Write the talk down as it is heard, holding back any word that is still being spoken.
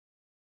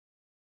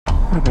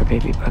Rubber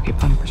baby buggy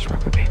bumpers,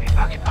 rubber baby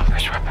buggy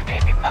bumpers, rubber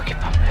baby buggy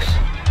bumpers.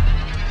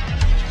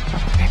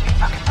 Rubber baby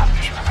buggy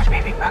bumpers, rubber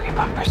baby buggy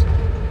bumpers.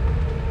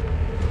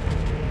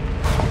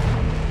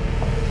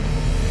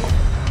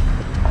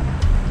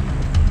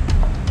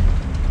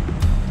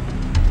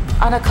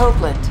 Anna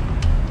Copeland.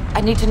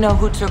 I need to know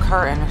who took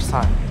her and her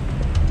son.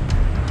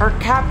 Her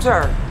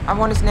captor. I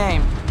want his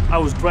name. I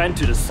was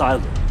granted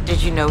asylum.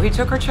 Did you know he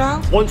took her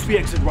child? Once we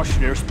exit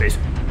Russian airspace,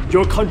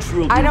 your country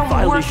will be I don't in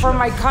violation. work for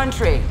my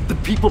country. The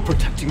people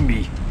protecting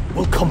me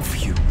will come for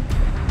you.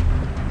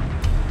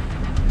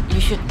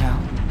 You should know.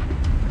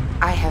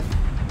 I have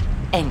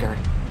anger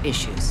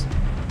issues.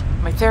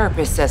 My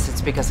therapist says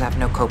it's because I have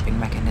no coping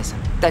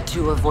mechanism. That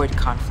to avoid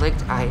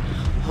conflict, I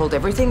hold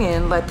everything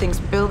in, let things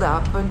build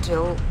up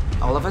until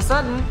all of a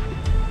sudden.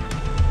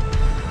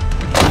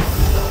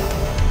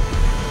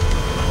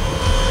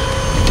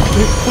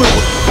 You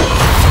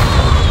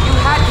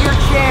had your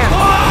chance.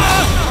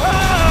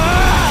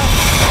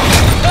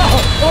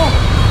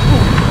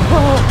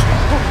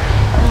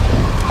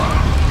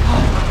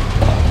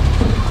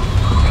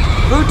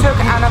 Who took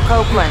Anna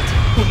Copeland?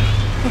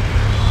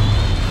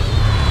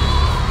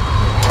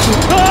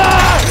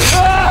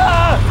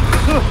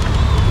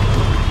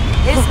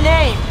 His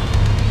name?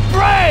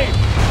 Bray!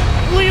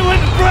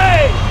 Leland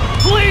Bray!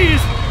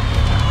 Please!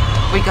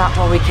 We got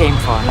what we came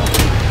for.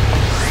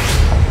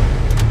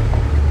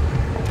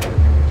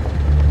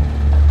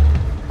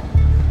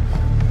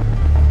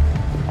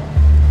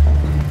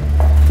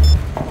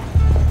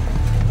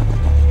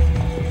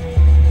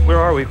 Where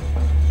are we?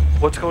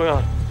 What's going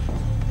on?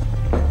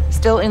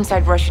 Still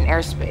inside Russian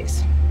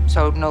airspace,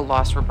 so no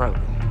loss or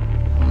broken.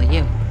 Only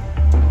you.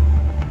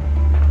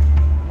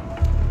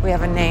 We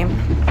have a name,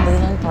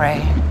 Leland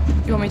Bray.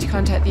 You want me to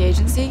contact the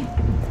agency?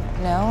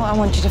 No, I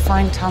want you to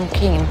find Tom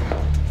Keen.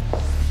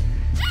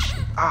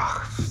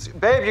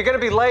 Babe, you're gonna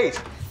be late.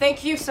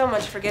 Thank you so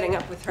much for getting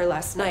up with her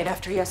last night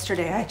after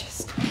yesterday.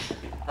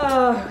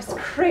 Oh, it was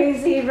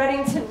crazy.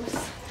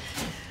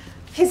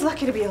 He's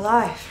lucky to be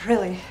alive,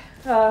 really.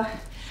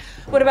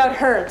 What about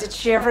her? Did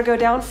she ever go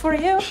down for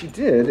you? She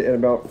did at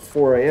about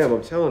 4 a.m.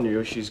 I'm telling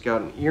you, she's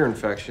got an ear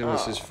infection.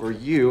 This is for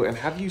you. And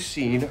have you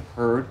seen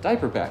her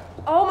diaper bag?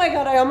 Oh my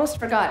God, I almost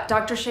forgot.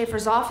 Dr.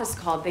 Schaefer's office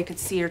called. They could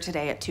see her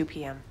today at 2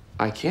 p.m.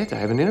 I can't. I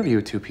have an interview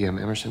at 2 p.m.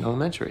 Emerson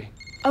Elementary.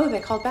 Oh, they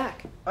called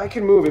back. I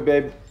can move it,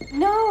 babe.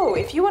 No,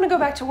 if you want to go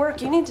back to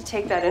work, you need to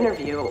take that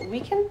interview.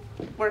 We can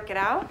work it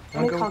out.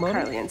 Let me call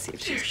Carly and see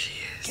if she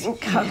can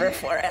cover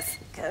for us.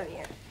 Come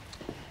here.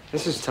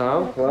 This is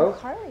Tom. Hello?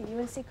 Carly, you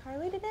want to see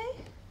Carly today?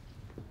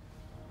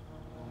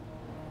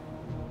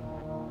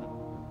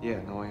 Yeah,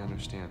 no, I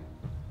understand.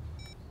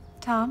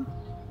 Tom?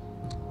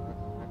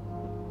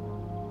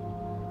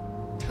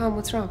 Tom,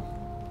 what's wrong?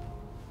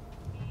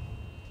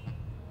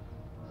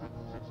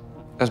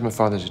 As my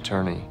father's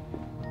attorney,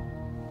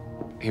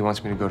 he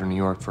wants me to go to New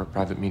York for a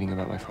private meeting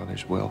about my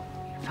father's will.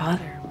 Your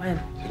father? When?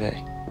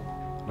 Today.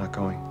 I'm not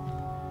going.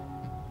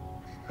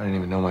 I didn't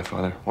even know my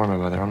father or my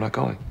mother. I'm not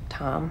going.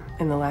 Tom,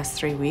 in the last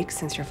 3 weeks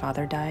since your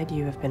father died,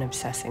 you have been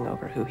obsessing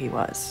over who he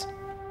was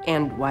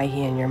and why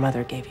he and your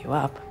mother gave you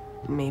up.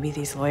 Maybe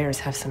these lawyers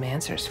have some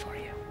answers for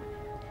you.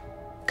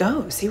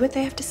 Go, see what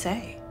they have to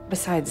say.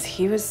 Besides,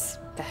 he was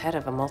the head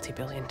of a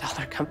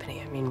multi-billion-dollar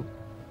company. I mean,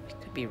 we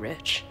could be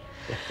rich.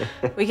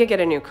 We could get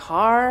a new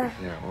car.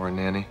 Yeah, or a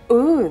nanny.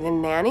 Ooh, the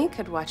nanny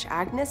could watch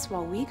Agnes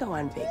while we go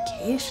on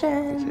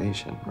vacation.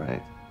 Vacation,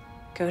 right.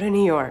 Go to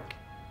New York.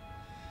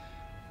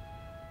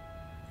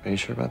 Are you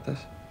sure about this?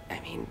 I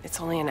mean, it's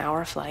only an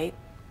hour flight.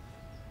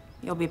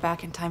 You'll be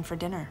back in time for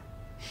dinner.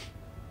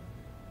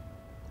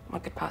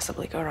 What could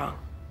possibly go wrong?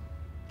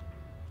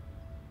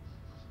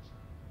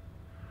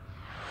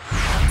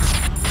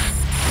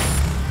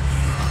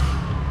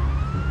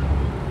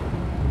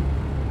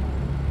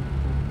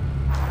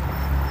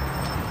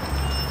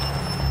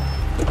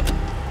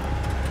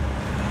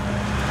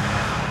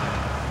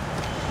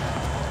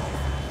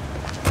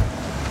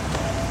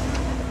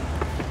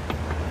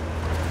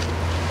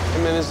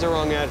 This is the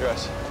wrong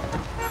address.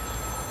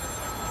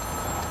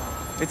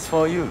 It's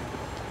for you.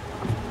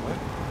 What?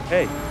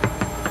 Hey.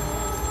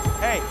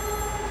 Hey.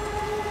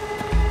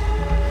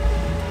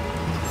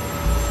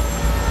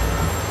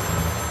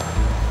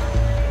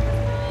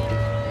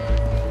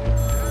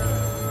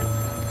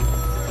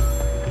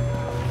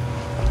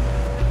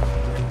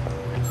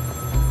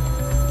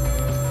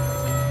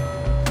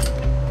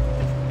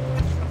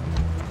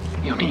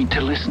 You need to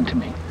listen to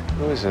me.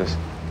 Who is this?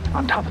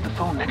 On top of the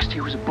phone next to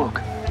you is a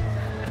book.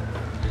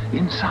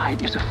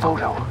 Inside is a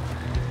photo.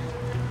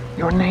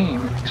 Your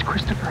name is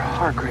Christopher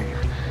Hargrave.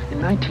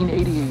 In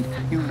 1988,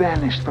 you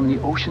vanished from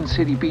the Ocean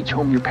City beach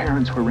home your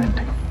parents were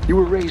renting. You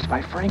were raised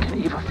by Frank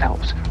and Eva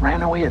Phelps,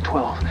 ran away at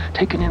 12,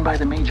 taken in by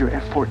the Major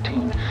at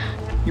 14.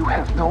 You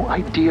have no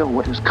idea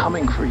what is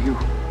coming for you.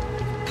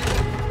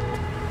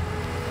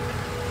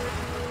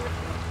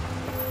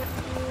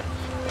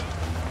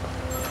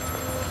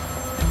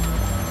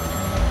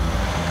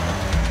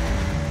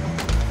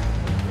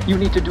 You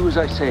need to do as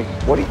I say.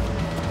 What do you...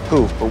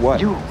 Who? For what?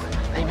 You.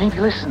 They may be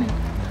listening.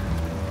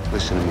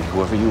 Listen to me,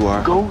 whoever you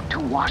are. Go to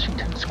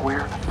Washington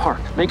Square Park.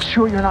 Make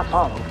sure you're not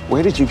followed.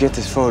 Where did you get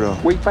this photo?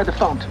 Wait by the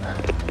fountain.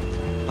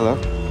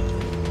 Hello?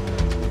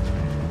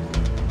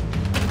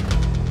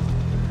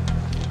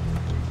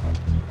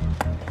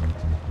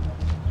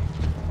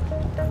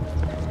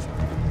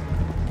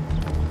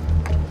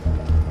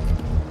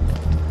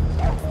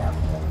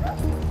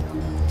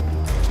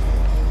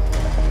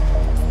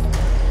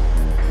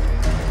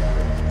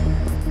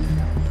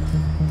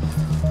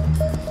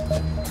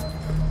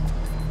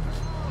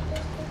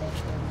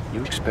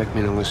 You expect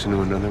me to listen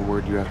to another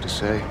word you have to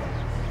say?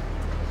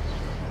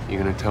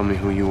 You're gonna tell me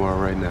who you are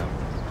right now.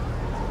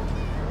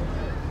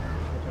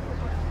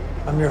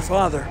 I'm your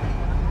father.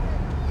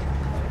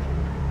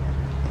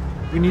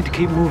 We need to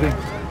keep moving.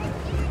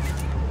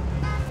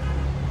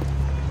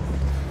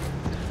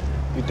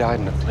 You died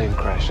in a plane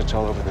crash. It's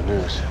all over the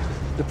news.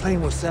 The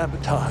plane was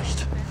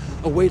sabotaged,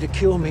 a way to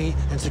kill me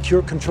and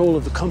secure control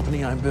of the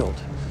company I built.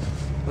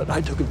 But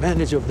I took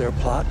advantage of their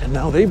plot, and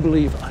now they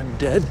believe I'm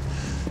dead,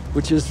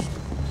 which is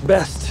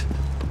best,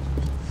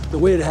 the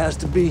way it has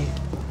to be.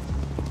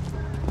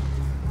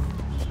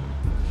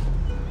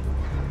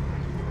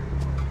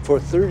 For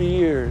 30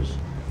 years,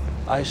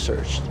 I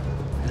searched,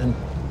 and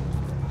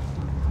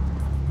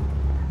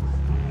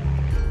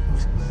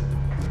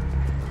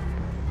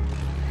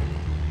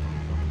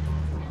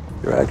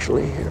you're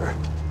actually here.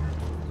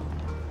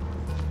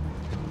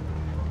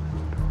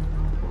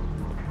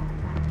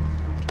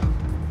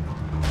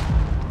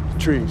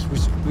 Trees.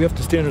 We have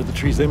to stay under the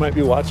trees. They might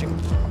be watching.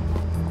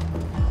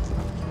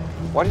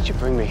 Why did you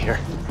bring me here?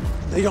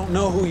 They don't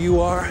know who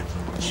you are.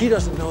 She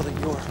doesn't know that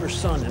you're her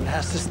son, and it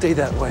has to stay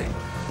that way.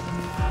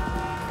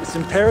 It's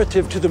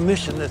imperative to the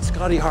mission that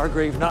Scotty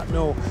Hargrave not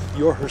know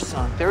you're her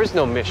son. There is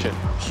no mission.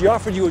 She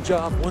offered you a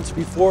job once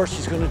before.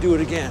 She's going to do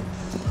it again.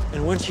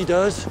 And when she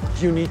does,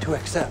 you need to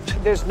accept.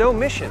 There's no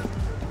mission.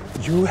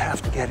 You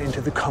have to get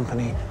into the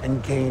company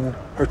and gain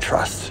her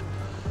trust.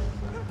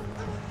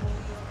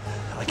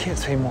 I can't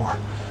say more.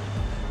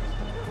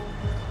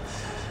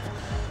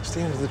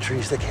 Stay under the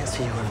trees. They can't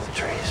see you under the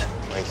trees.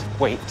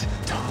 Wait.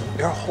 Tom,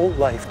 your whole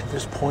life to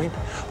this point,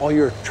 all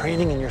your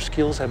training and your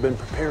skills have been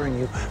preparing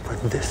you for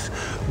this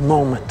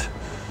moment.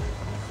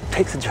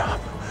 Take the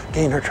job.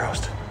 Gain her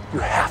trust. You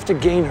have to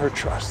gain her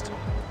trust.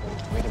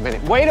 Wait a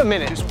minute. Wait a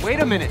minute. Just wait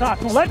a minute.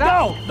 Stop. Let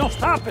go. No,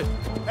 stop it.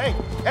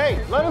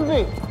 Hey, let him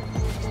be.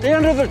 Stay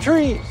under the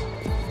trees.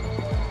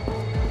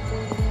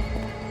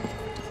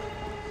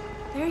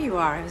 There you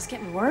are. I was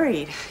getting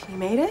worried. You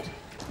made it?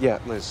 Yeah,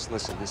 Liz,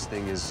 listen, this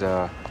thing is,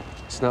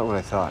 it's not what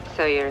I thought.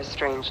 So your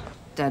estranged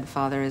dead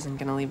father isn't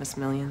gonna leave us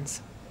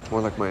millions?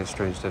 More like my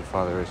estranged dead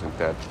father isn't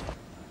dead.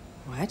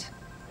 What?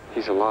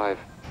 He's alive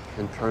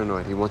and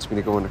paranoid. He wants me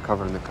to go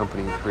undercover in the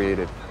company he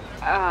created.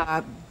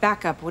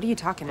 Back up. What are you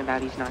talking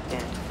about? He's not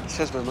dead. He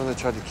says my mother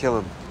tried to kill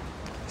him,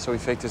 so he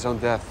faked his own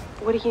death.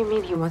 What do you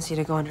mean he wants you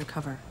to go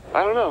undercover?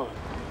 I don't know.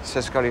 He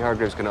says Scotty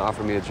Hargrave's gonna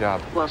offer me a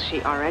job. Well,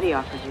 she already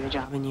offered you a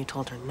job and you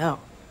told her no.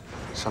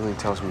 Something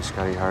tells me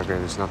Scotty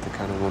Hargrave is not the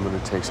kind of woman who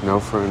takes no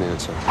for an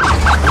answer.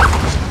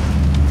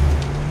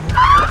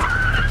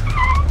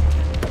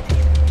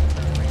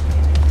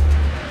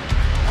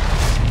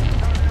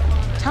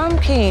 Tom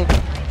Keen.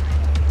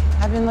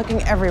 I've been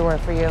looking everywhere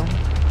for you.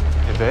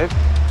 Hey, babe.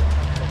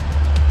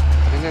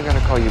 I think I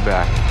gotta call you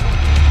back.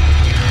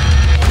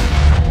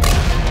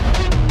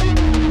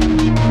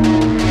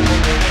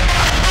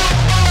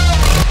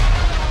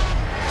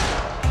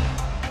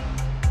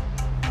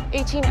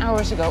 "18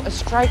 hours ago, a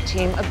strike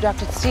team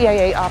abducted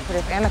CIA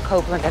operative Anna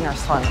Copeland and her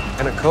son."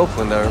 Anna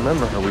Copeland, I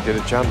remember her. We did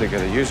a job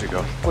together years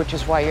ago. Which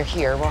is why you're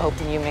here. We're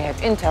hoping you may have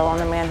intel on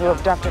the man who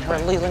abducted her,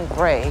 Leland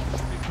Gray.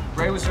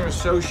 Gray was her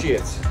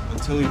associate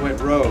until he went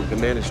rogue. The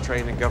man is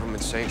trained in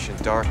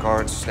government-sanctioned dark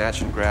arts,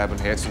 snatch and grab,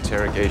 enhanced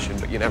interrogation,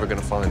 but you're never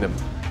gonna find him.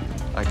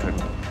 I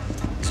couldn't.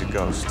 He's a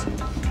ghost.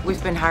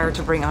 We've been hired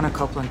to bring Anna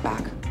Copeland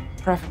back,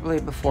 preferably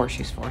before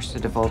she's forced to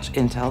divulge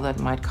intel that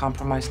might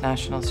compromise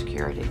national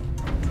security.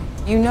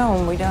 You know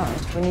and we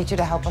don't. We need you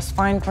to help us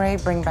find Gray,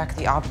 bring back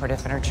the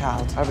operative and her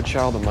child. I have a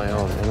child of my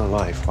own and a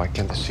life. Why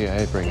can't the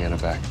CIA bring Anna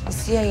back? The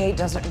CIA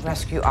doesn't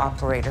rescue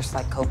operators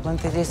like Copeland.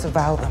 They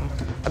disavow them.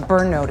 A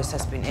burn notice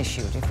has been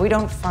issued. If we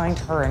don't find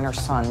her and her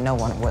son, no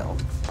one will.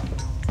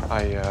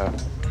 I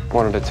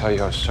wanted to tell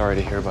you I was sorry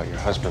to hear about your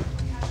husband.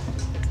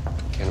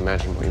 Can't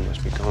imagine what you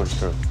must be going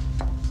through.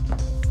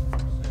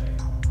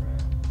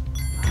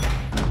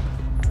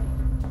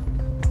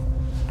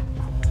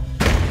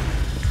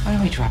 Why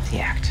don't we drop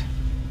the act?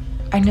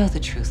 I know the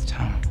truth,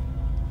 Tom.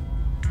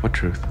 What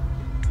truth?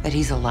 That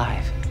he's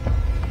alive.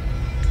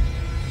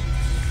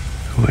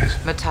 Who is?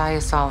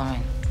 Matthias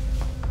Solomon.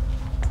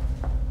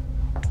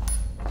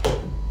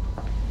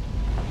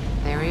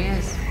 There he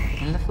is,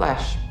 in the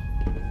flesh.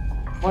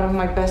 One of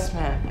my best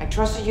men. I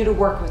trusted you to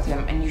work with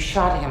him, and you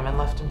shot him and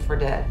left him for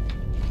dead.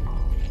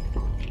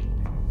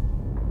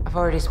 I've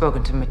already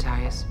spoken to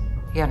Matthias.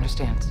 He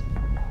understands.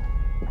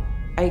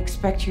 I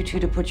expect you two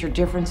to put your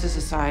differences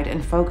aside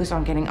and focus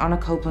on getting Anna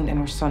Copeland and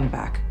her son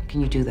back. Can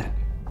you do that?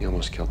 You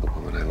almost killed the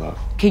woman I love.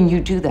 Can you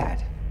do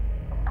that?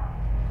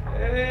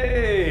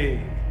 Hey!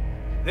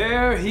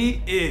 There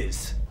he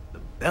is, the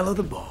belle of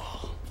the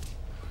ball.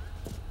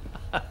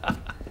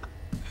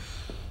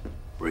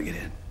 Bring it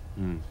in.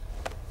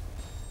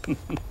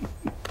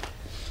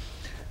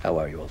 How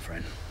are you, old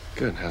friend?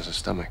 Good. How's the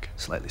stomach?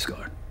 Slightly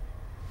scarred,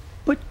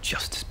 but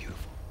just as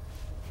beautiful.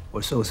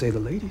 Or so say the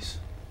ladies.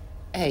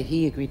 Hey,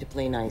 he agreed to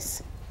play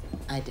nice.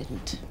 I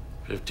didn't.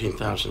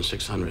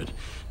 15,600.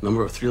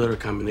 Number of three-letter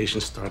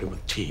combinations started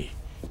with T.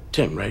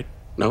 Tim, right?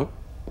 No?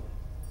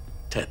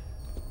 Ted.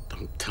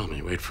 Don't tell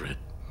me. Wait for it.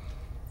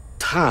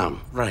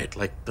 Tom. Right,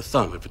 like the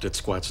thumb if it did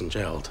squats and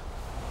gelled.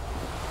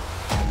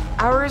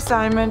 Our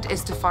assignment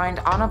is to find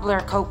Anna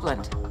Blair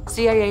Copeland,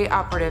 CIA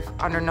operative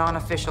under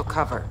non-official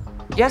cover.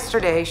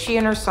 Yesterday, she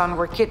and her son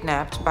were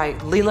kidnapped by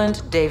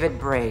Leland David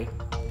Bray.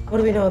 What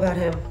do we know about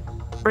him?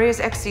 Bray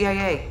is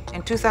ex-CIA.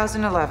 In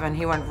 2011,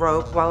 he went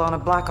rogue while on a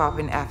black op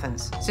in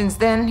Athens. Since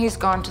then, he's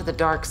gone to the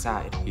dark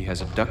side. He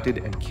has abducted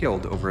and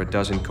killed over a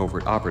dozen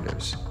covert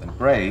operatives. And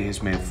Bray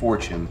has made a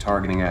fortune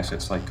targeting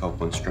assets like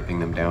Copeland, stripping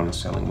them down and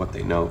selling what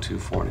they know to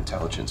foreign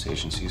intelligence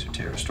agencies or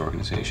terrorist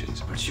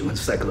organizations. Aren't you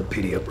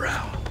Encyclopedia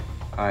Brown?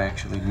 I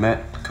actually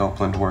met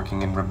Copeland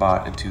working in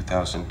Rabat in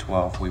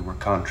 2012. We were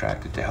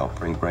contracted to help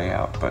bring Bray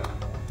out, but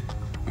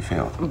we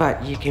failed.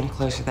 But you came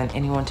closer than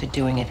anyone to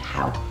doing it.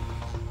 How?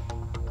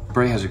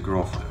 Bray has a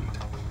girlfriend,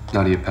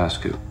 Nadia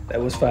Pascu. That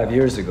was 5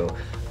 years ago.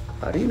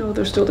 How do you know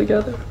they're still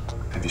together?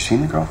 Have you seen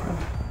the girlfriend?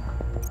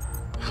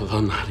 Hello,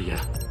 Nadia.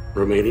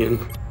 Romanian,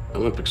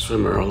 Olympic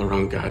swimmer,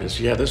 all-around goddess.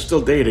 Yeah, they're still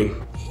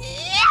dating.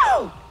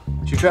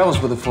 She travels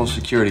with a full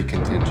security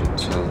contingent,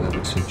 so that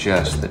would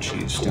suggest that she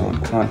is still in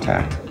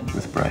contact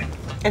with Bray.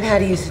 And how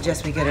do you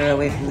suggest we get her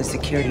away from the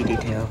security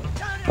detail?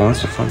 Well,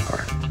 that's the fun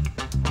part.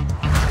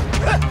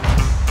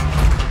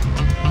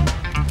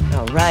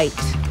 All right.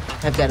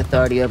 I've got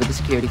authority over the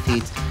security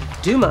feeds.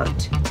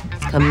 Dumont,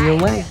 it's coming your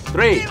way.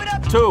 3,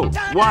 2,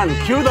 1.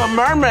 Cue the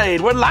mermaid.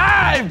 We're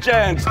live,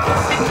 gents. All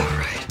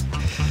right.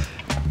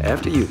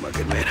 After you, my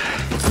good man.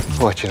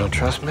 What, you don't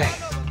trust me?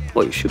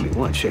 Well, you shoot me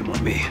once, shame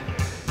on me.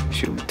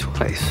 Shoot me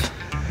twice.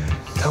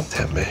 Don't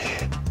tempt me.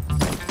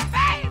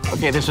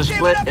 Okay, there's a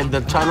split in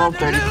the tunnel,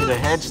 30 feet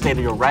ahead. Stay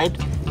to your right.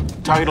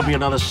 Target will be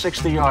another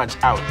 60 yards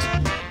out.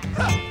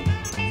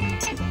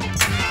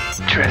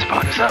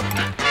 Transponders up.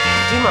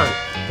 Dumont,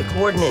 the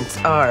coordinates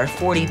are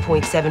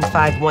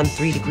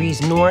 40.7513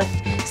 degrees north,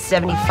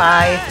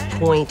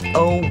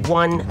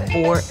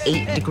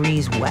 75.0148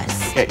 degrees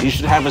west. Okay, you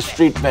should have a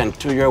street vent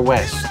to your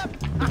west.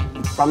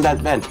 From that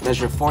vent,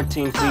 measure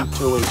 14 feet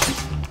 2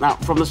 inches. Now,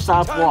 from the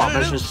south wall,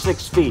 measure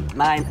 6 feet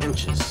 9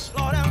 inches.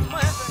 You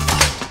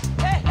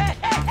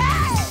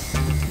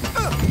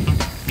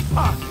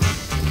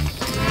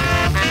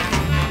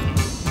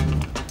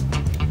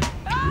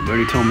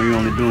already told me you're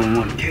only doing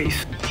one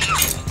case.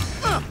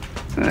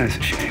 That's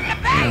a shame. Yeah,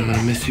 I'm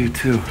gonna miss you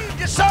too.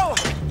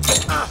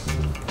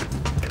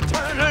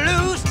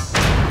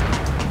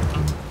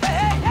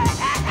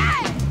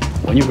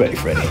 When you ready,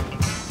 Freddy.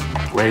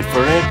 Wait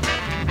for it.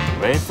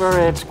 Wait for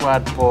it,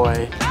 squad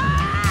boy.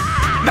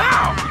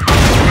 Now!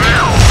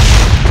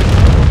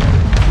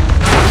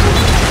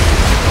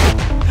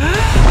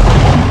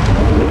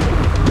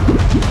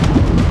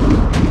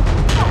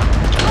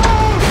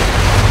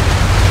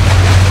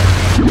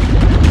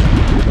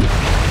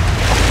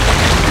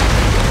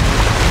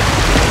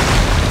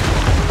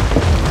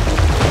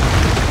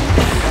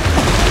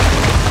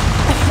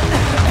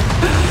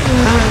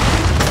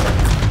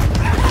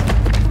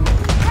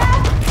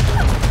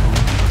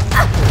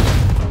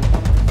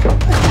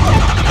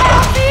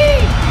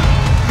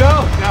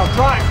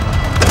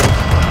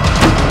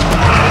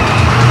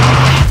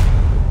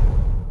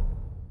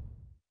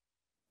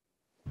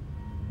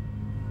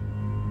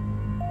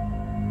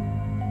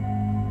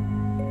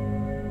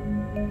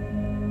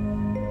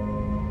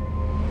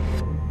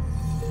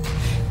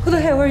 Who the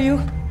hell are you?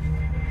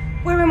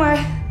 Where am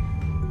I?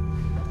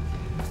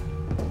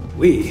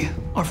 We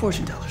are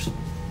fortune tellers.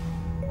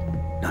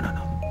 No.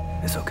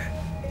 It's okay.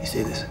 You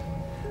see this?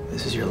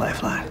 This is your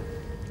lifeline.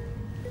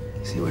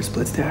 You see where it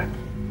splits there?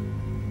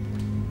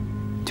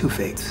 2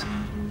 fates.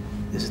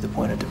 This is the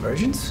point of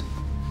divergence.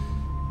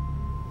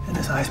 And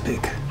this ice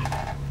pick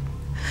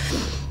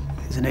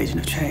is an agent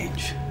of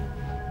change.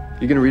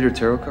 You gonna read her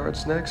tarot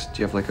cards next?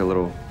 Do you have like a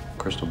little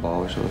crystal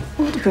ball or something?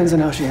 Well, it depends on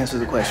how she answers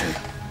the question.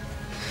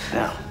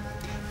 Now,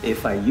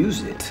 if I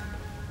use it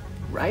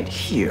right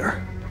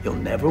here, you'll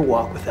never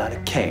walk without a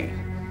cane.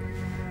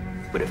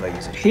 But if I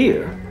use it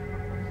here,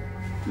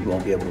 you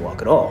won't be able to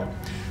walk at all.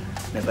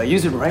 And if I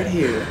use it right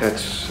here...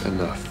 That's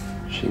enough.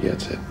 She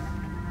gets it.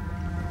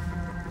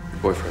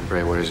 Your boyfriend,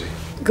 Bray, where is he?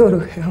 Go to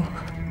hell.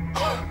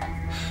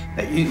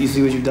 Now, you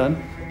see what you've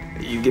done?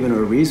 You've given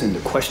her a reason to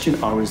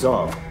question our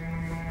resolve.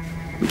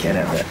 We can't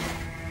have that.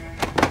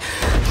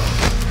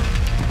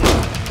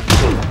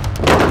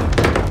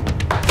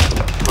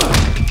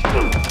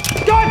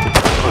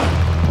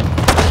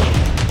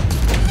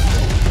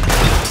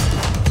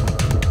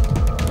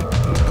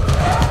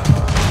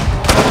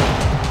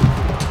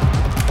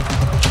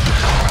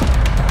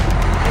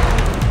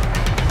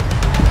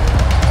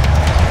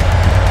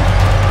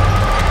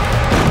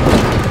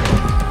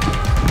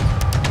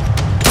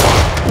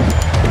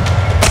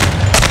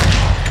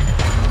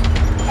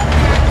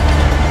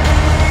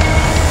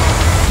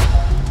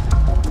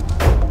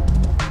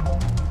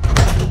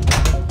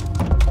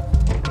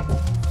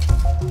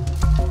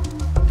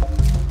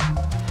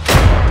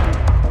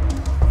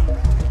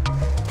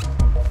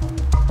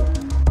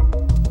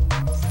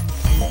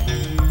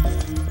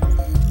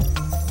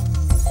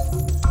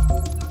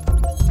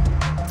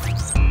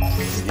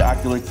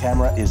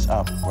 Camera is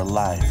up. We're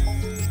live.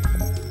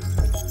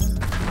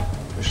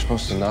 You're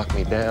supposed to knock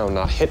me down,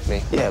 not hit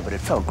me. Yeah, but it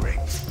felt great.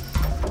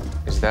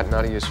 Is that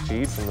Nadia's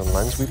feed from the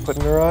lens we put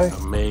in her eye?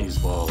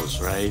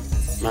 Amazeballs, right?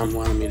 Mom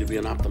wanted me to be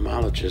an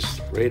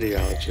ophthalmologist,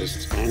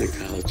 radiologist,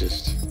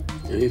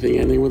 gynecologist, anything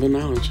ending with a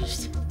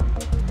nologist.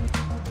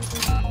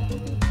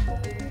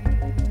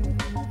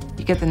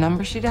 You get the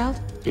number she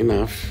dialed?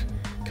 Enough.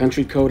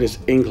 Country code is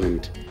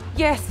England.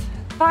 Yes,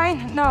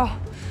 fine. No,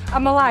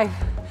 I'm alive.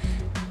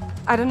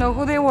 I don't know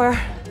who they were,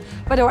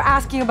 but they were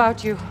asking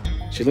about you.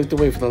 She looked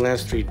away for the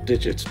last 3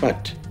 digits,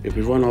 but if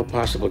we run all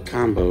possible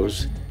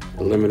combos,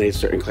 eliminate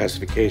certain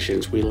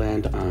classifications, we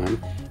land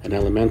on an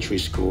elementary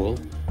school,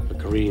 a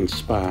Korean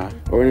spa,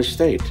 or an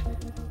estate.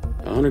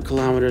 100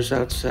 kilometers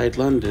outside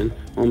London,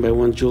 owned by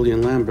one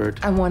Julian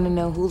Lambert. I want to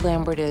know who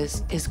Lambert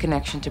is, his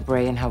connection to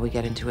Bray, and how we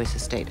get into his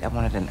estate. I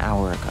wanted an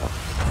hour ago.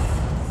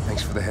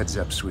 Thanks for the heads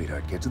up,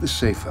 sweetheart. Get to the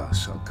safe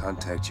house. I'll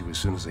contact you as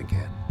soon as I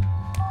can.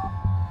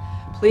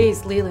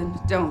 Please, Leland,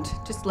 don't.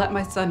 Just let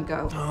my son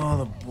go. Oh,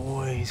 the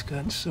boy, he's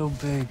gotten so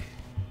big.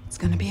 It's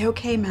gonna be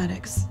okay,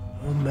 Maddox.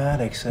 Oh,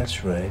 Maddox,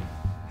 that's right.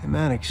 Hey,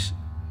 Maddox,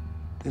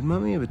 did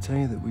Mommy ever tell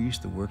you that we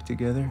used to work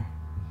together?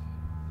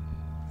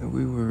 That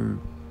we were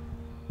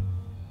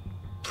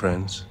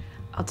friends?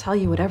 I'll tell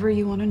you whatever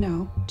you want to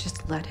know.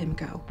 Just let him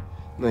go.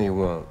 No, you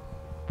won't.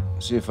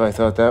 See, if I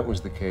thought that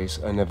was the case,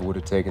 I never would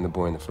have taken the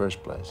boy in the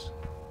first place.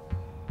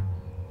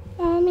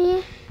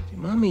 Mommy? See,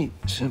 Mommy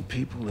sent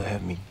people to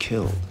have me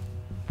killed.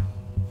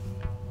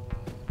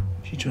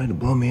 She tried to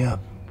blow me up.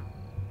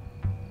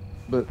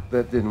 But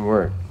that didn't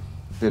work,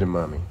 did it,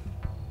 Mommy?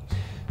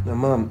 Now,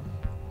 Mom,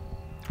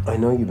 I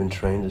know you've been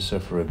trained to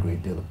suffer a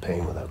great deal of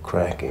pain without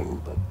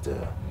cracking, but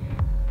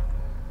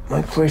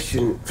my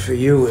question for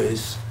you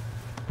is,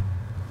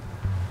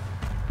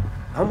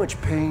 how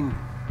much pain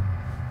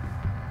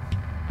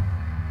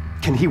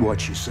can he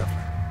watch you suffer?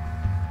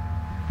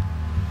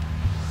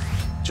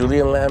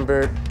 Julian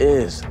Lambert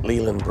is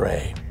Leland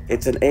Bray.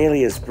 It's an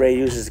alias Bray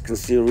uses to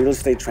conceal real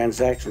estate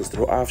transactions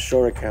through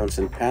offshore accounts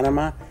in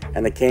Panama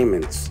and the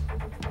Caymans.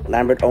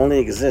 Lambert only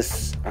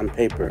exists on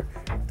paper.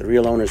 The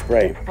real owner's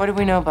Bray. What do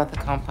we know about the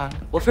compound?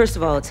 Well, first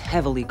of all, it's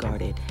heavily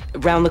guarded.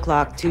 Round the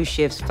clock, 2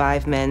 shifts,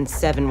 5 men,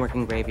 7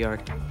 working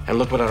graveyard. And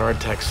look what our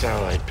tech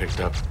satellite picked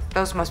up.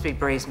 Those must be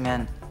Bray's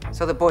men.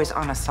 So the boy's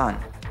on a son.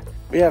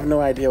 We have no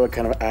idea what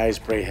kind of eyes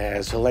Bray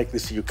has. He'll likely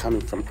see you coming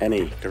from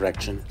any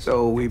direction.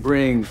 So we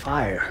bring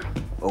fire,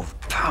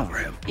 overpower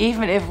him.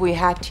 Even if we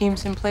had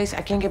teams in place,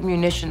 I can't get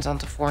munitions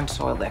onto foreign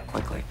soil that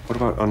quickly. What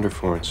about under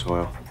foreign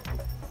soil?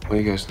 What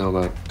do you guys know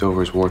about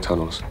Dover's war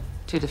tunnels?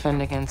 To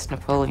defend against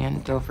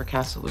Napoleon, Dover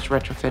Castle was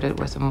retrofitted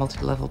with a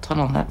multi-level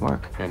tunnel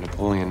network. And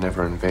Napoleon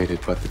never invaded,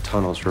 but the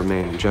tunnels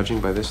remain. And judging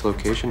by this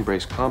location,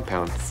 Bray's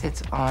compound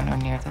sits on or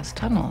near those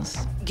tunnels,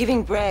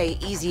 giving Bray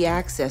easy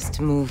access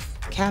to move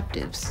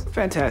captives.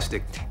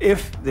 Fantastic.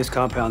 If this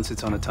compound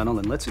sits on a tunnel,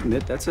 and let's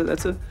admit that's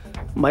a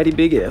mighty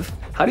big if,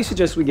 how do you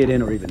suggest we get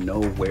in or even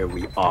know where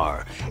we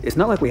are? It's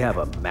not like we have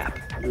a map.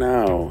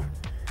 No.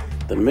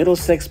 The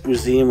Middlesex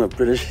Museum of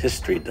British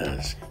History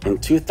does. In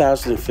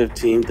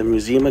 2015, the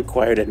museum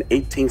acquired an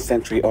 18th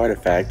century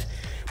artifact,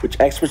 which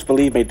experts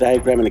believe may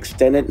diagram an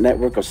extended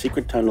network of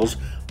secret tunnels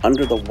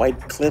under the White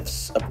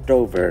Cliffs of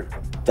Dover.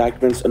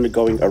 Documents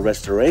undergoing a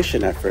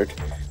restoration effort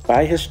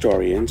by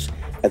historians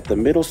at the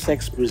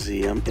Middlesex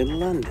Museum in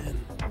London.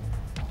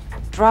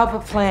 Drop a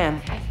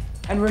plan.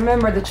 And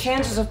remember, the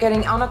chances of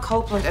getting Anna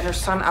Copeland and her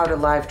son out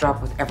alive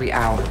drop with every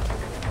hour.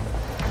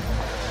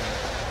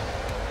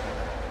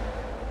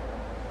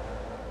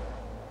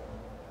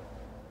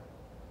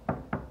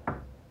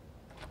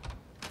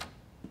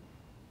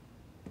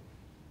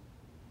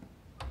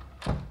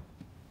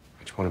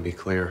 I just want to be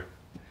clear.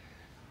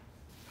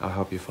 I'll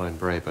help you find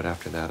Bray, but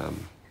after that,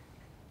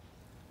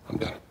 I'm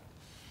done.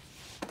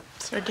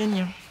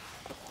 Sardinia.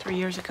 3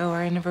 years ago,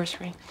 our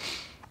anniversary.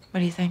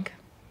 What do you think?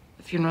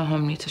 The funeral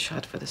home needs a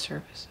shot for the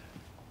service.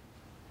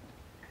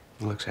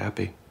 He looks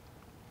happy.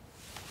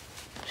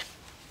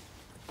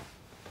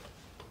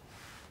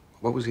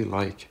 What was he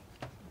like?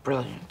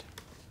 Brilliant.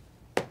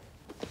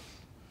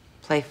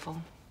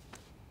 Playful.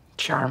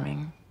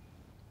 Charming.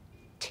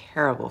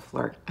 Terrible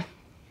flirt.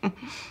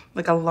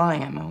 Like a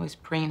lion, always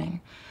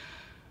preening.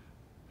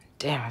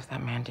 Damn, if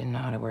that man didn't know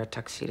how to wear a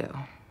tuxedo.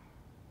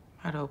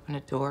 How to open a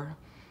door,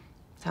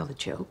 tell a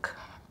joke,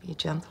 be a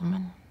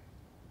gentleman.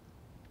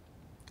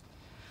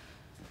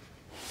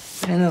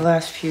 But in the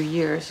last few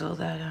years, all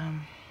that,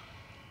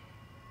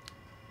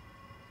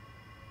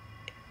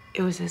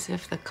 it was as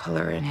if the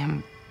color in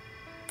him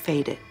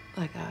faded,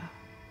 like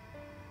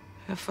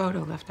a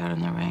photo left out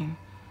in the rain.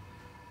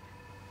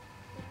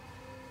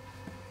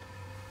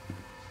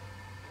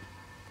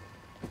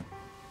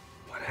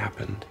 What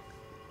happened?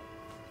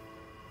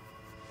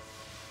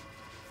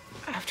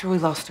 After we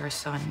lost our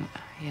son,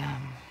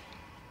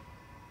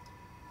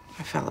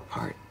 I fell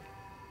apart.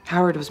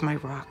 Howard was my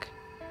rock.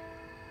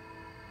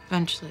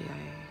 Eventually,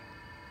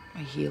 I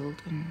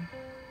healed and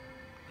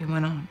we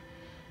went on.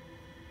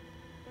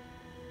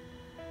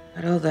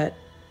 But all that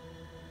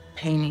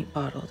pain he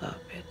bottled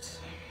up,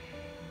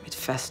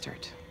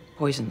 festered,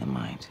 poisoned the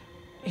mind.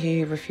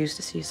 He refused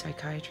to see a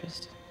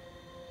psychiatrist.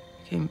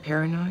 Became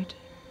paranoid,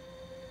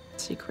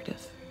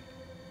 secretive.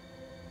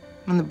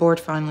 When the board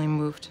finally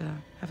moved to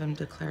have him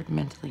declared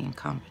mentally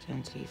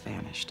incompetent, he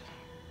vanished.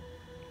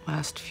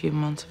 Last few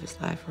months of his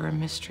life were a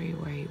mystery: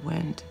 where he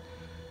went,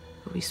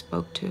 who he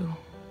spoke to.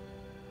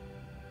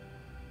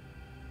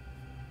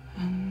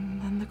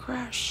 And then the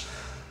crash.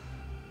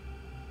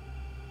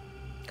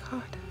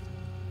 God.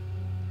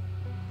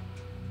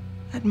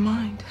 That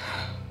mind.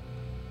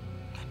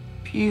 That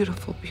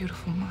beautiful,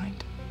 beautiful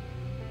mind.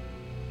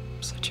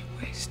 Such a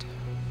waste.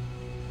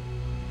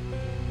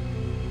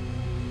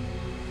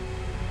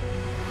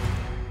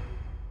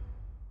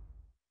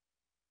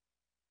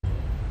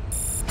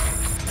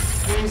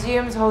 The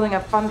museum's holding a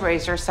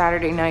fundraiser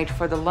Saturday night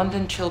for the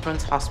London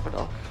Children's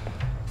Hospital.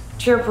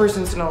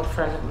 Chairperson's an old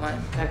friend of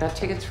mine. I got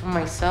tickets for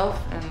myself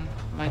and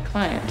my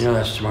client. You know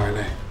that's tomorrow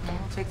night. We'll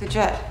take the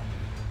jet.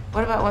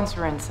 What about once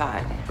we're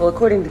inside? Well,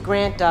 according to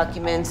grant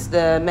documents,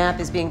 the map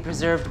is being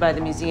preserved by the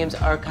museum's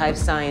archive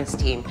science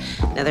team.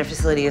 Now, their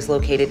facility is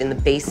located in the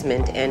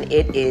basement, and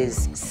it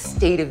is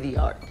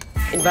state-of-the-art.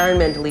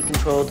 Environmentally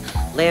controlled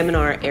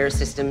laminar air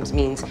systems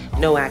means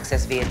no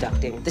access via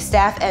ducting. The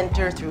staff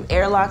enter through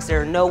airlocks.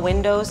 There are no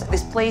windows.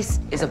 This place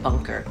is a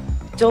bunker.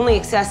 It's only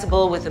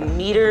accessible with a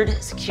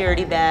metered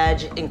security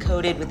badge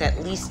encoded with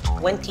at least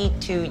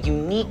 22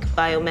 unique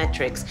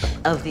biometrics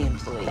of the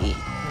employee.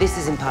 This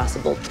is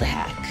impossible to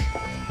hack.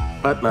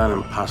 But not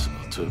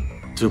impossible to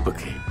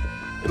duplicate.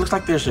 It looks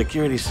like their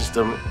security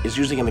system is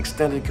using an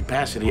extended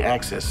capacity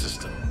access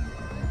system.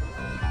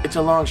 It's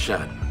a long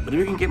shot, but if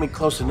you can get me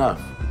close enough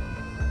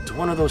to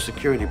one of those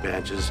security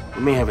badges,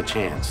 we may have a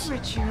chance.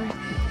 Richard.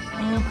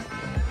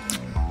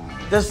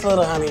 This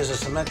little honey is a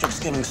symmetric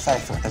skimming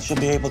cipher that should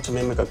be able to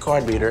mimic a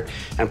card reader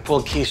and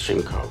pull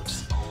keystream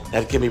codes.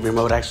 That give me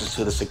remote access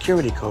to the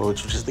security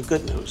codes, which is the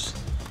good news.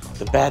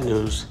 The bad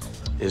news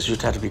is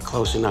you'd have to be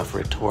close enough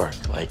for it to work,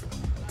 like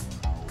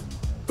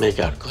make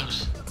out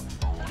close.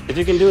 If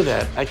you can do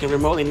that, I can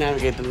remotely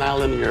navigate the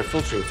nonlinear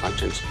filtering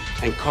functions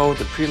and code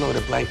the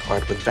preloaded blank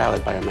card with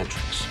valid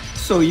biometrics.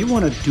 So you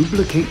want to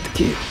duplicate the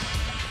kid?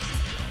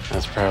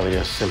 That's probably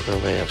a simpler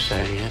way of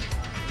saying it.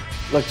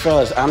 Look,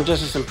 fellas, I'm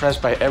just as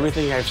impressed by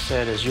everything I've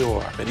said as you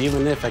are, but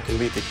even if I can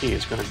beat the key,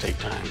 it's gonna take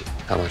time.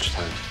 How much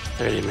time?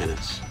 30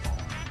 minutes.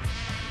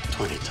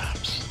 20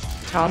 tops.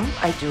 Tom,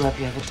 I do hope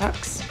you have a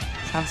tux.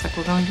 Sounds like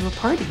we're going to a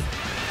party.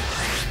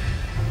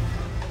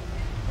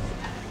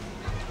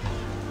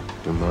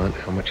 Dumont,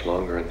 how much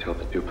longer until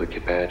the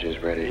duplicate badge is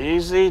ready?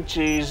 Easy,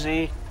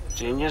 cheesy.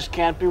 Genius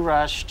can't be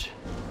rushed.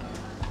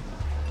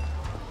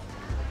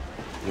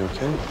 You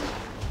okay?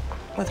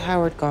 With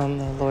Howard gone,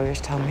 the lawyers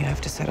tell me I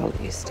have to settle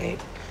the estate.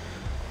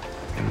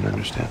 I don't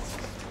understand.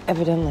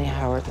 Evidently,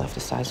 Howard left a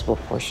sizable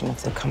portion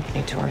of the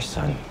company to our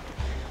son.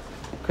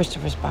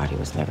 Christopher's body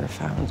was never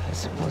found. I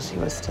suppose he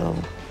was still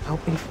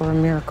hoping for a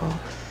miracle.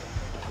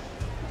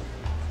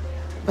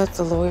 But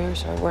the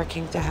lawyers are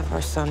working to have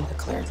our son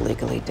declared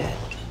legally dead,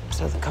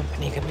 so the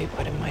company can be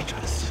put in my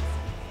trust.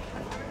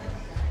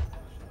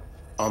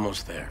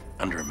 Almost there.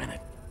 Under a minute.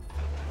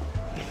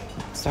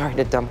 Sorry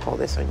to dump all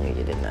this on you.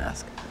 You didn't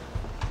ask.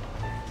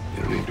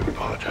 You don't need to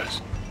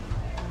apologize.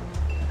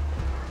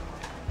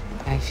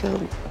 I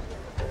feel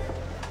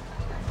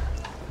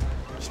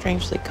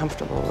strangely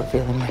comfortable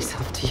revealing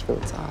myself to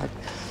you. It's odd.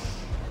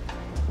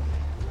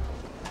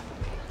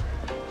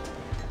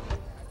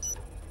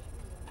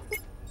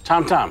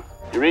 Tom,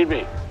 you read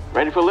me?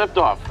 Ready for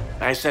liftoff?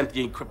 I sent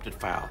the encrypted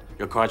file.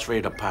 Your card's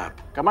ready to pop.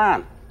 Come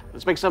on,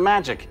 let's make some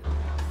magic.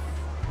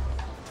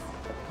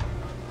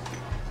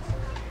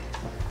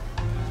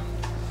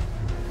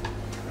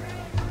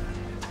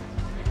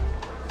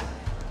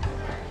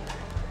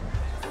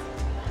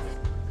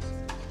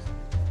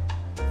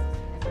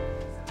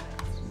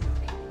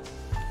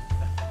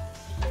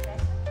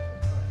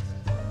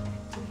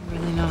 You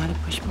really know how to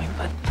push my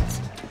buttons.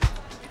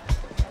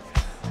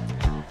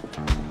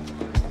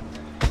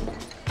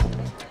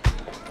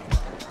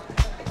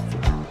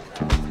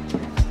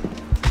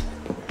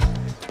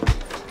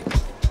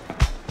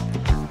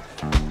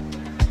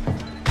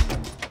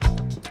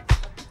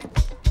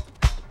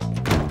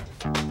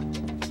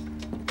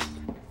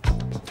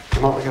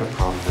 Well, we got a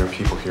problem. There are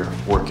people here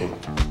working.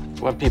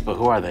 What people?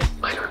 Who are they?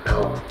 I don't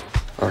know.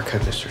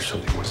 Archivists or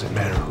something. What does it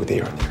matter who they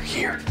are? They're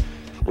here.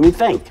 Let me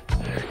think.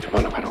 Hey, come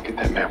on, if I don't get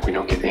that map, we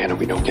don't get Anna,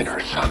 we don't get our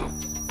son.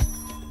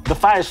 The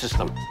fire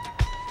system.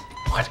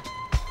 What?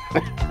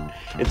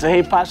 It's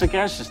a hypoxic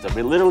air system.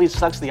 It literally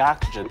sucks the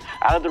oxygen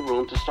out of the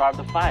room to starve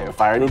the fire.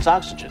 Fire needs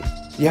oxygen.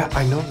 Yeah,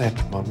 I know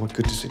that, Mom. What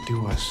good does it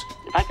do us?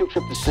 If I can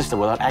trip the system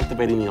without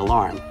activating the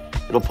alarm,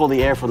 it'll pull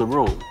the air from the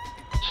room,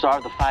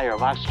 starve the fire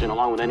of oxygen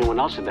along with anyone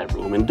else in that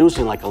room,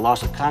 inducing like a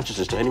loss of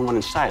consciousness to anyone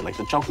inside, like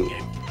the choking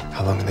game.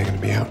 How long are they going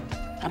to be out?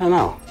 I don't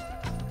know.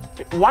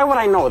 Why would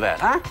I know that,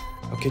 huh?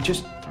 Okay,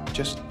 just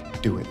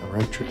do it, all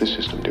right? Trip the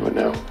system. Do it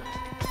now.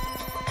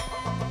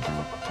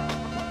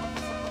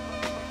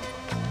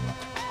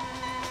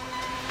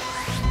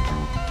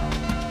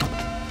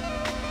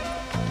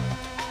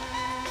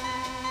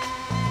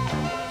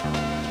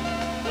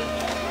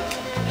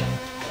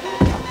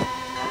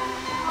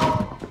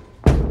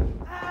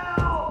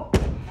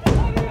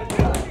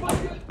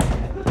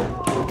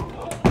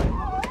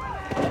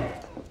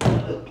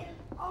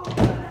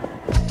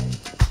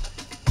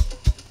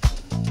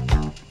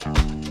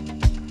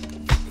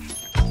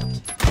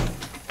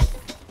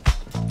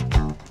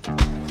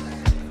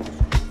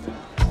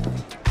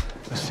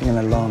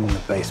 an alarm in the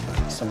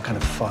basement. Some kind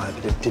of fire,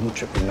 but it didn't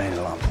trip the main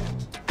alarm.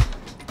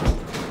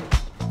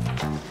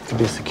 Could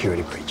be a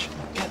security breach.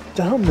 Get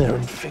down there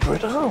and figure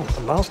it out.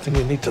 The last thing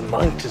we need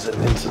tonight is an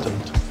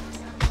incident.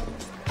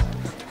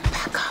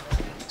 Back up.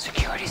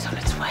 Security's on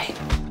its way.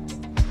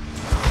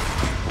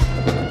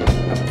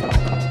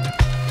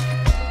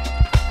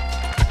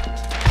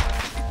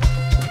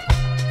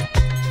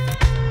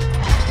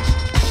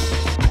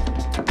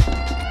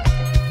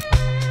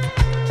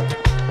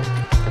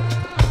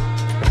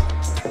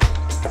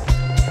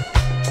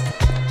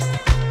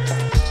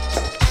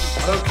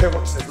 I don't care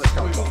what it says, let's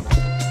go.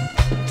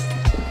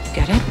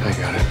 Get it? I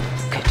got it.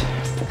 Good.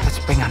 Let's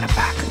bring on it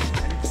back.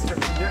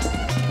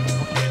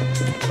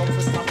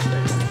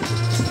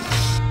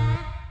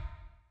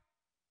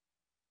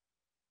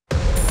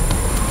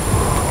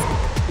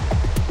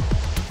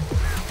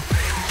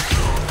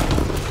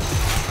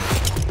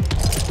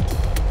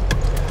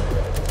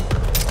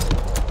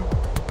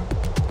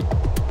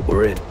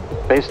 We're in.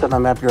 Based on the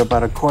map, you're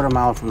about a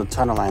quarter-mile from the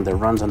tunnel line that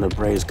runs under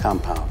Bray's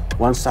compound.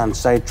 Once on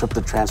site, trip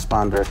the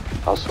transponder.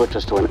 I'll switch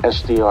us to an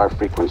SDR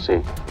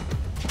frequency.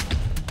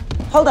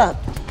 Hold up.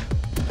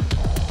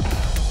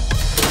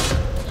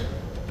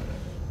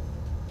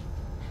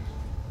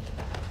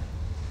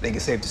 Think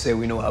it's safe to say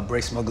we know how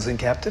Bray smuggles in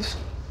captives?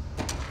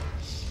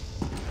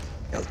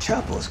 El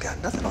Chapo's got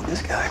nothing on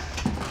this guy.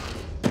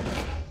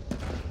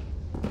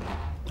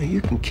 Well,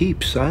 you can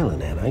keep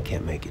silent, and I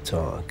can't make you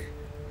talk.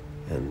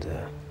 And,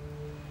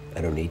 I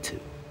don't need to.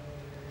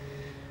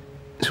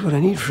 So what I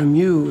need from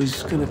you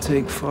is gonna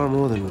take far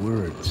more than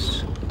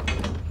words.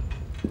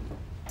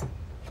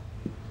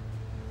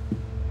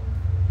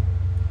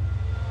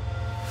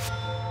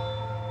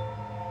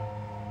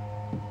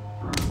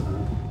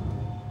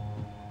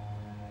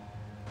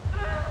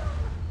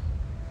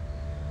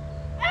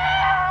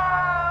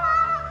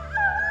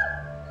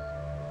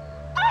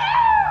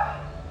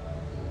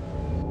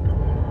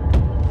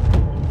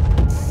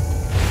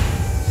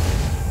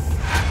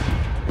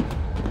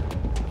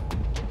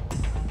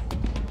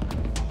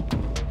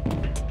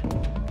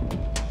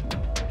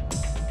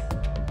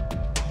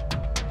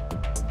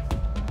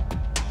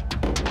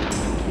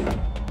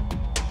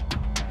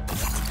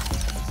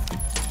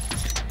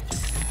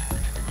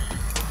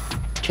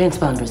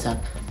 Transponder's up.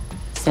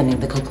 Sending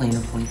the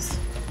coplanar points.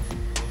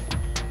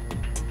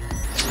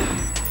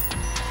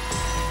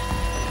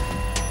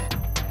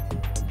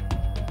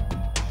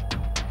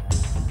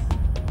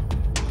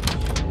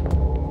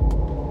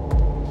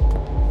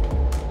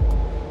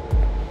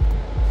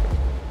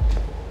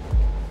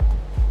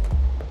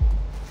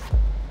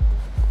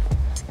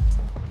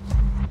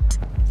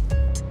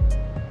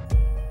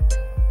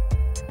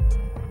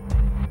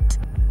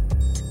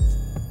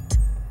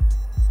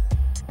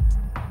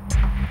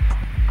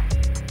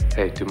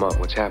 Hey, Dumont,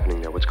 what's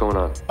happening there? What's going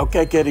on?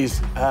 Okay, kiddies.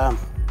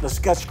 The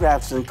sketch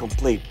graph's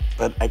incomplete,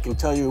 but I can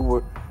tell you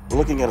we're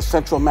looking at a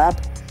central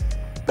map.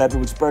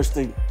 Bedrooms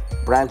bursting,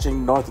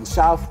 branching north and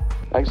south.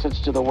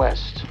 Exits to the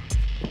west.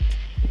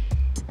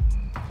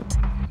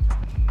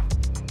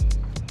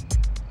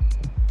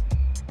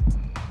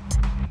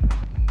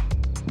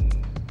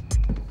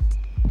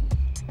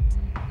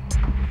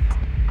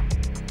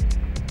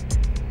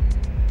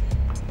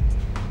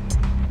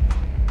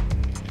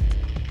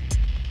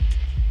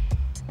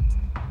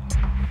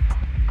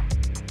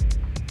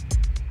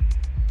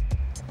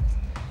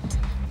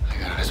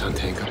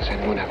 Does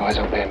anyone have eyes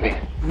on Bambi?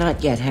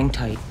 Not yet. Hang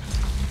tight.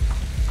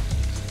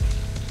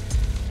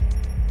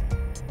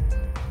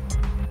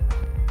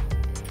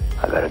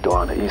 I got a door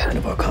on the east end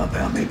of our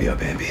compound, maybe up,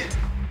 Bambi.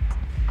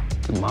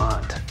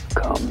 Dumont,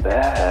 come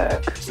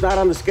back. It's not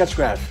on the sketch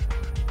graph.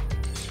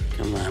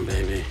 Come on,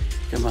 baby.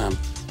 Come on.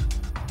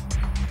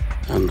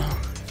 Oh, no.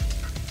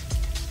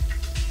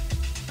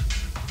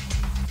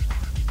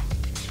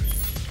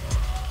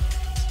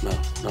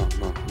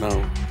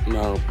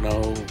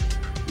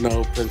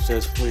 No,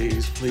 princess,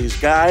 please, please.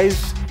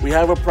 Guys, we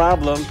have a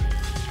problem.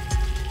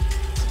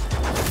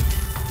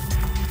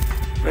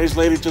 Ray's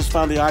lady just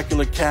found the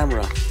ocular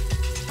camera.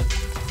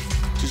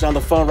 She's on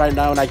the phone right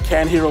now and I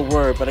can't hear a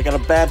word, but I got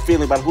a bad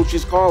feeling about who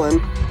she's calling.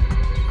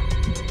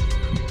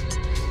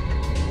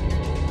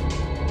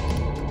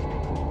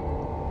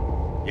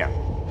 Yeah.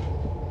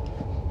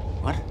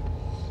 What?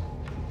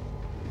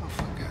 Oh,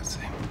 for God's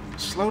sake.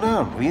 Slow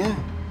down, will you?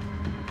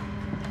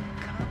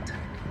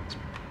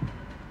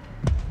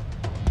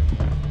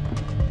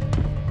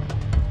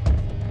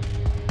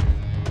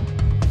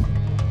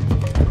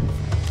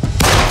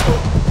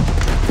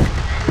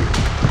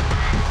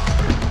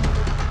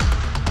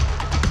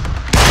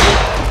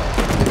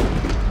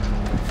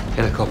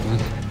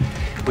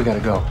 We gotta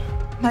go.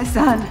 My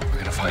son. We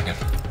gotta find him.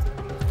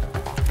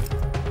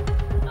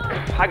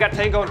 I got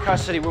Tango in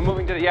custody. We're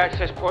moving to the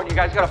access point. You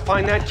guys gotta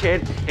find that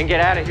kid and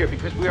get out of here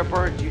because we are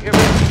burned. Do you hear me?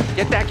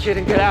 Get that kid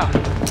and get out.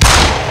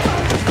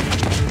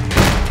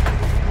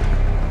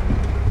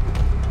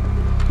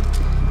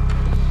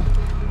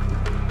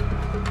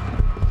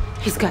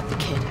 He's got the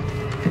kid.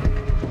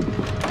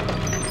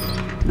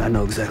 And I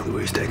know exactly where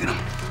he's taking him.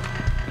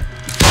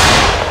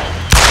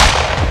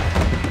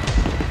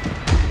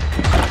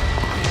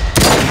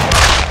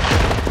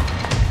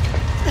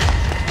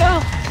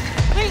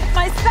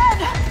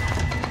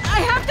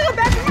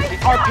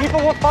 Our people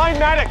will find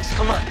Maddox.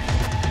 Come on.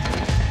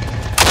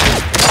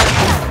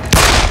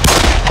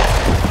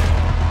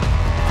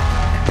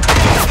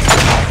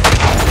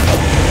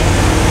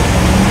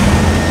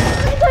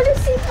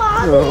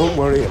 Don't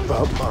worry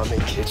about Mommy,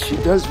 kid. She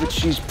does what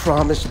she's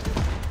promised.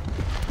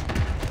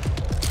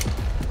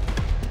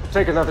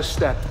 Take another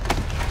step.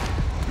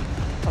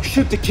 I'll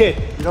shoot the kid.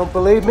 You don't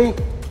believe me?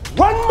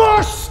 One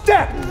more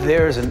step!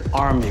 There's an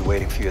army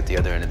waiting for you at the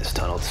other end of this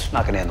tunnel. It's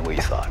not gonna end the way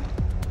you thought.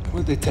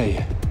 What'd they tell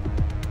you?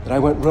 That I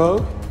went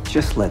rogue?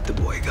 Just let the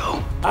boy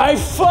go. I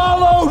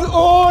followed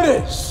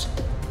orders!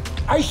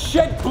 I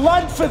shed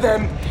blood for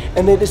them,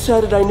 and they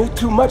decided I knew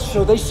too much,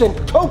 so they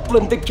sent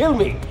Copeland to kill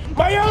me.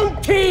 My own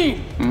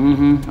team!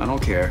 I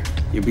don't care.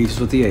 Your beef's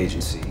with the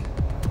agency.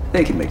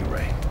 They can make it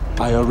right.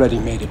 I already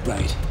made it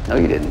right. No,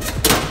 you didn't.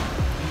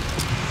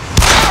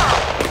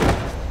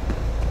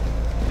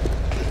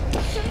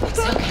 It's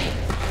okay.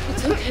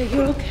 It's okay.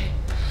 You're okay.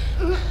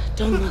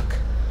 Don't look.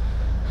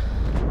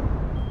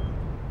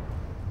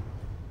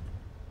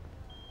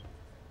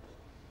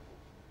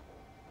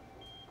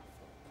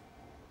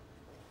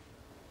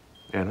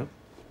 Anna?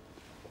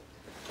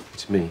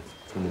 It's me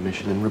from the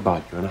mission in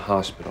Rabat. You're in a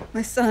hospital.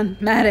 My son,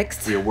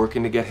 Maddox. We are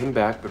working to get him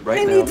back, but right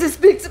I now... need to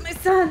speak to my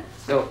son.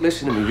 No,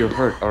 listen to me. You're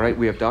hurt, all right?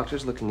 We have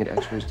doctors looking at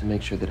x-rays to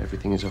make sure that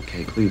everything is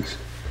okay. Please.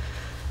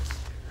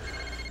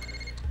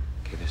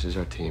 Okay, this is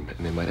our team,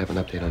 and they might have an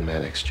update on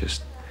Maddox.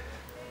 Just...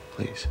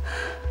 please.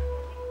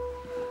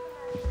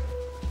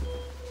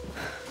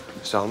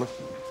 Solomon?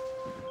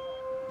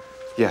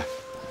 Yeah,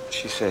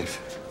 she's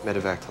safe.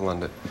 Medevac to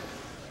London.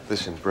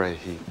 Listen, Bray,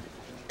 he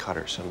cut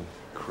her some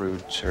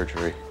crude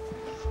surgery.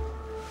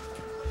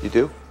 You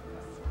do?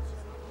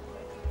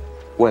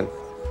 When?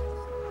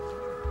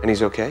 And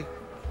he's okay?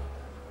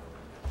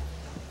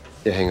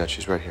 Yeah, hang on,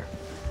 she's right here.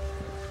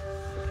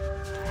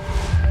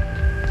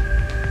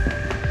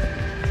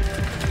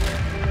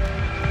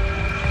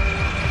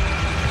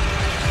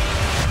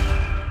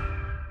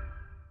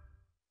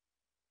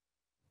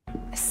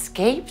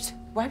 Escaped?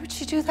 Why would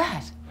she do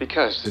that?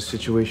 Because the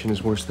situation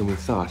is worse than we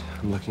thought.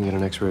 I'm looking at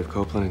an x-ray of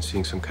Copeland and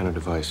seeing some kind of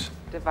device.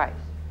 Device.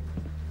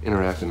 In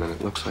her abdomen,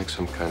 it looks like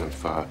some kind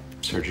of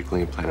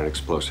surgically implanted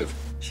explosive.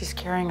 She's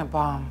carrying a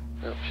bomb.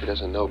 No, she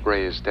doesn't know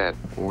Bray is dead,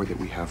 or that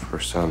we have her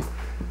son.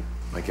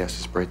 My guess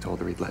is Bray told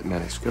her he'd let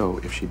Maddox go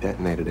if she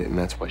detonated it, and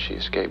that's why she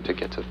escaped, to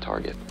get to the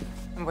target.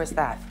 And where's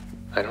that?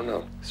 I don't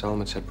know.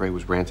 Solomon said Bray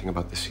was ranting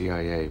about the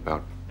CIA,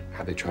 about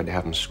how they tried to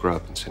have him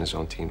scrub and send his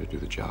own team to do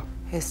the job.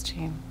 His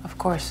team, of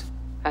course.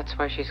 That's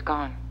why she's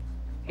gone.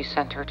 He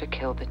sent her to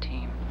kill the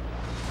team.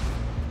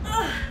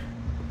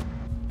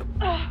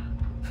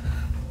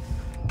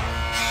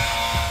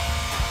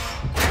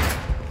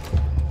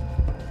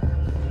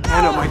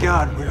 Anna, my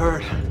God, we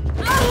heard.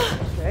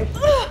 Okay.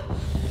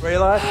 Ray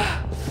alive?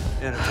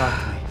 Anna, talk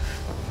to me.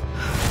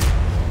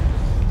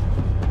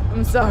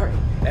 I'm sorry.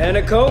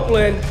 Anna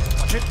Copeland.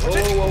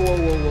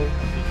 Whoa.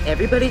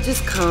 Everybody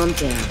just calm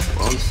down.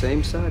 We're on the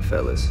same side,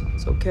 fellas.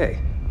 It's okay.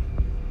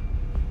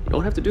 You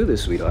don't have to do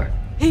this, sweetheart.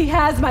 He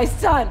has my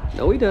son.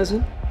 No, he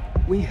doesn't.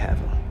 We have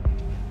him.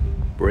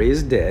 Bray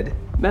is dead.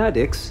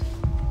 Maddox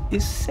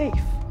is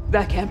safe.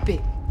 That can't be.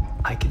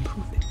 I can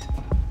prove it.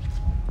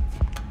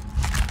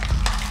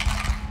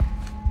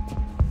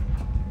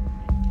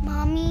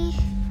 Mommy.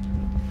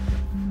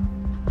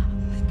 Oh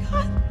my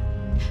God.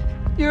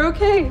 You're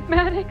okay,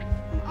 Maddox.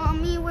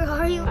 Mommy, where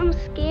are you? I'm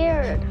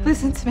scared.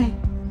 Listen to me.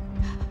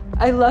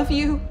 I love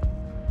you.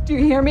 Do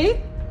you hear me?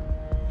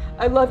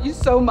 I love you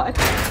so much.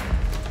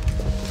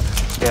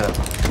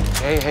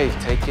 Anna, hey,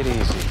 take it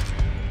easy.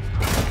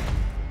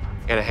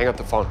 Anna, hang up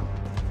the phone.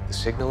 The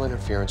signal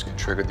interference could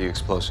trigger the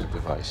explosive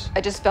device.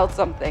 I just felt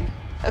something.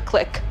 A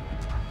click.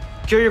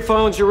 Secure your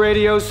phones, your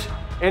radios.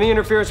 Any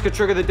interference could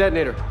trigger the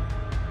detonator.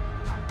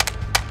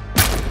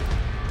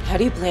 How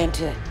do you plan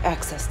to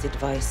access the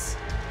device?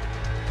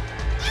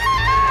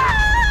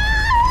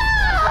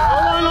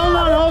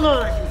 Hold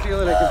on. I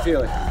can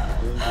feel it.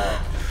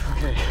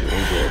 Okay.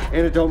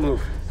 Anna, don't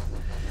move.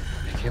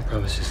 I can't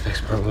promise this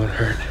next part won't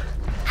hurt.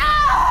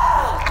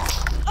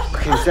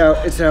 Okay,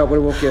 it's out, but it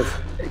won't give.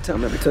 Hey,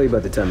 Tom, let me tell you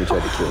about the time he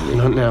tried to kill me.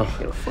 Not now.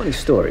 You know, funny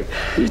story.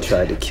 He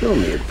tried to kill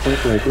me at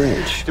point-blank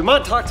range.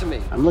 Dumont, talk to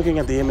me. I'm looking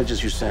at the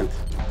images you sent.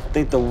 I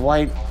think the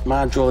white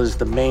module is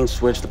the main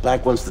switch, the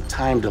black one's the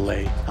time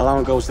delay. How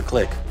long ago was the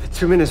click?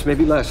 2 minutes,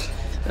 maybe less.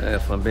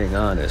 If I'm being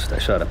honest, I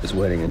shot up his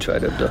wedding and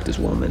tried to abduct his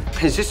woman.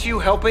 Is this you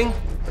helping?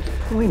 But the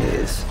point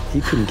is,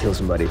 he couldn't kill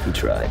somebody if he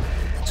tried.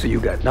 So you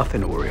got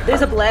nothing to worry about.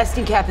 There's a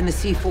blasting cap in the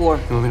C4.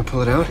 You want me to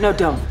pull it out? No,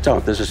 don't.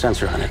 Don't, there's a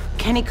sensor on it.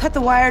 Can he cut the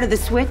wire to the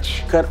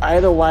switch? Cut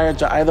either wire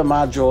to either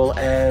module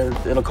and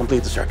it'll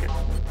complete the circuit.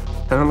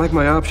 I don't like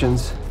my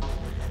options.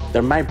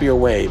 There might be a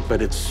way, but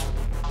it's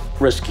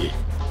risky.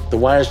 The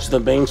wires to the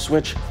main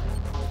switch,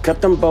 cut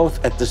them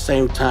both at the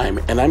same time.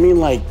 And I mean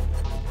like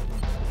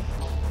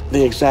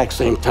the exact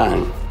same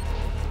time.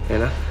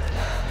 Anna,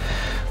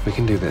 we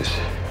can do this.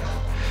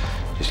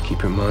 Just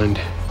keep your mind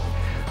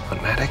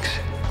on Maddox,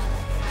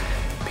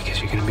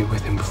 because you're gonna be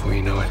with him before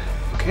you know it,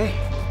 okay?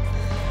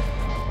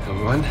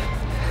 And 1,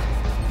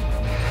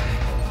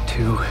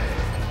 2,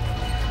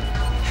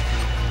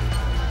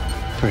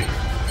 3.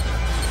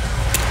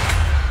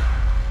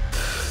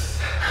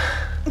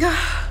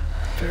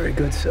 Very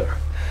good, sir.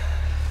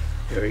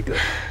 Very good.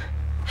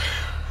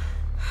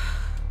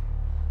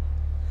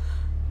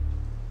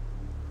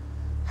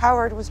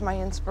 Howard was my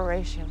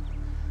inspiration,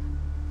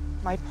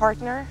 my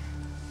partner,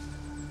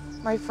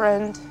 my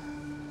friend.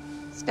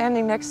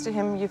 Standing next to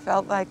him, you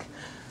felt like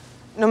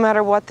no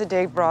matter what the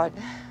day brought,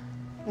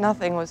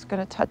 nothing was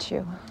gonna touch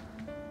you.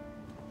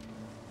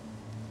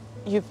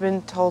 You've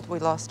been told we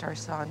lost our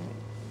son.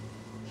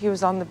 He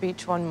was on the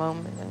beach one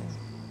moment and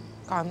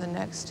gone the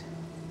next.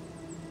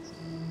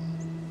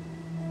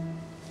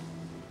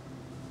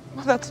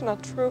 Well, that's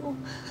not true.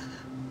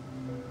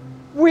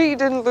 We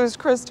didn't lose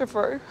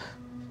Christopher.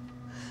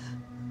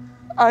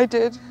 I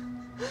did.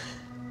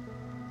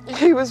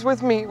 He was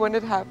with me when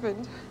it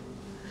happened.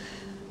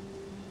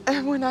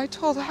 And when I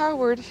told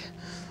Howard,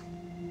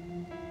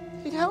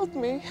 he held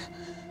me,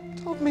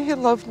 told me he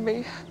loved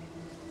me.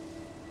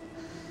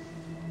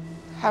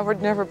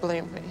 Howard never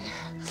blamed me,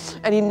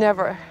 and he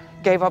never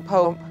gave up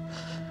hope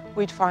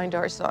we'd find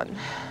our son.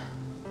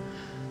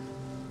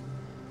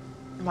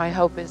 My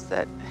hope is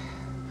that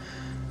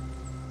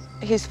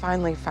he's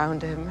finally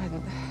found him,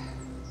 and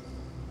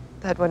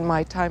that when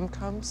my time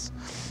comes,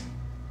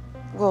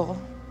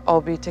 we'll all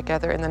be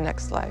together in the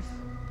next life,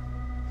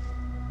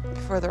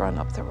 further on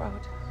up the road.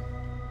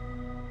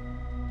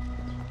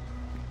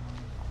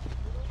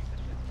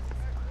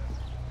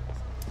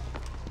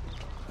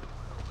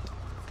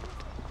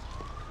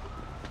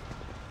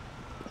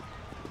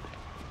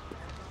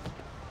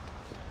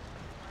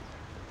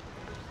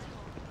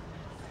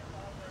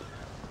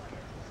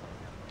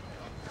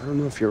 I don't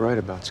know if you're right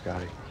about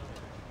Scotty.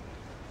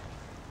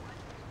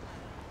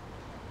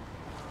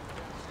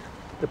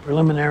 The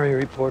preliminary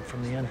report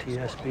from the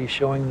NTSB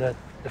showing that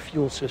the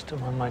fuel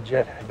system on my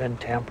jet had been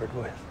tampered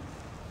with.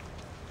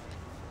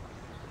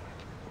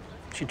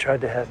 She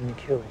tried to have me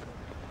killed.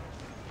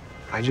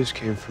 I just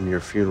came from your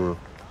funeral.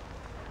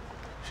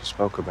 She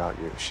spoke about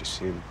you. She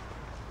seemed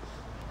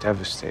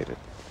devastated.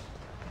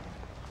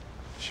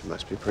 She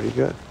must be pretty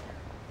good.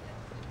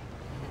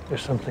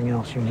 There's something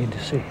else you need to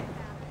see.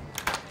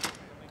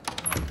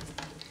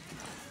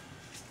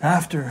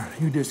 After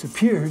you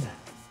disappeared,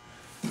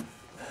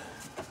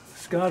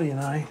 Scotty and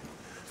I,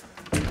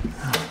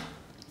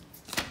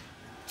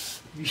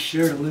 we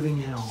shared a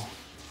living hell.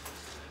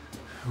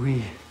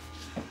 We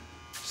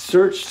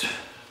searched,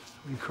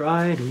 we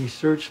cried, we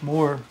searched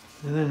more,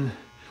 and then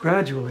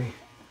gradually,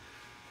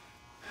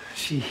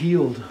 she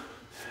healed.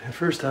 At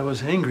first I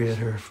was angry at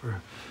her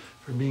for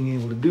being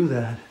able to do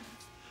that.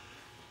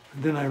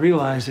 And then I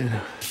realized it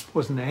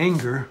wasn't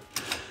anger,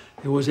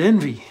 it was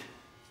envy,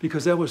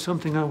 because that was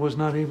something I was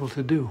not able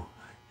to do.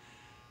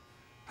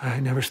 I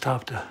never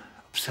stopped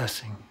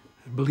obsessing,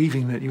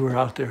 believing that you were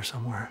out there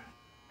somewhere.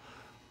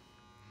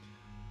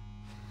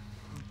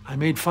 I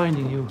made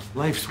finding you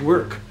life's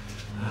work.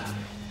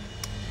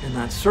 In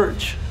that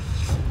search,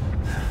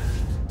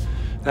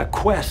 that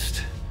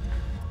quest,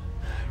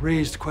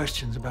 raised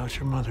questions about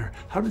your mother.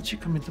 How did she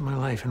come into my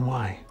life and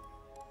why?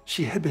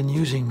 She had been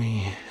using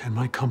me and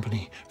my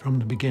company from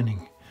the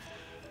beginning.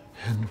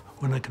 And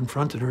when I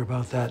confronted her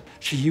about that,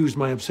 she used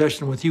my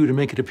obsession with you to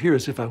make it appear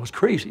as if I was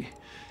crazy.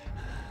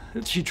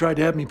 She tried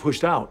to have me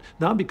pushed out,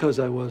 not because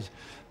I was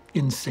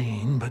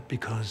insane, but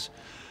because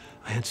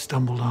I had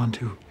stumbled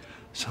onto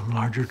some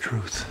larger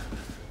truth.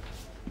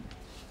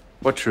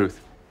 What truth?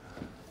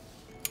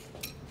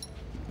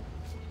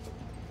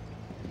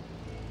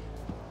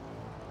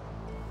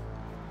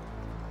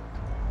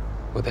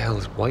 What the hell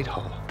is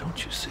Whitehall?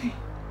 Don't you see?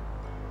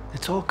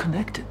 It's all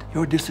connected.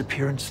 Your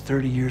disappearance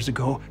 30 years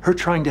ago, her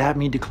trying to have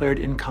me declared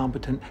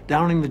incompetent,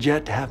 downing the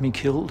jet to have me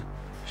killed.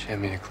 She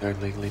had me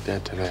declared legally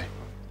dead today.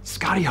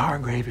 Scotty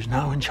Hargrave is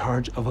now in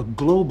charge of a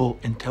global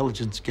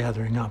intelligence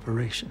gathering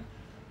operation.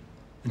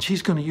 And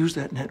she's going to use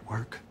that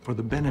network for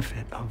the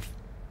benefit of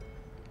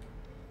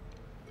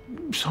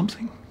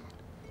something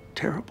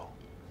terrible.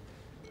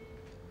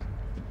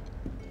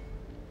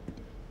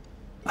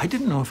 I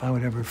didn't know if I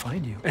would ever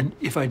find you. And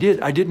if I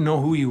did, I didn't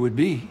know who you would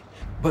be.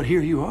 But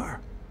here you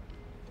are.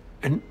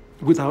 And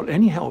without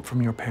any help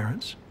from your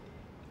parents,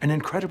 an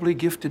incredibly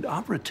gifted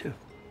operative.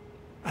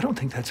 I don't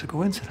think that's a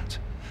coincidence.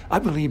 I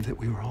believe that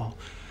we were all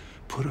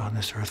put on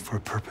this earth for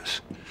a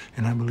purpose.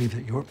 And I believe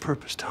that your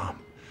purpose, Tom,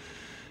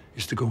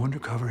 is to go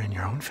undercover in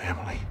your own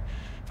family,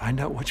 find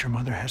out what your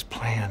mother has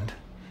planned,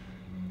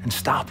 and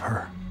stop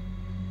her.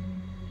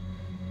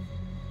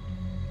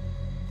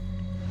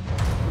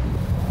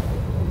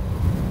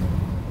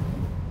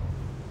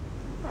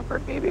 Rubber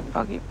baby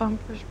buggy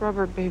bumpers,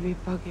 rubber baby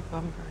buggy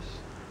bumpers.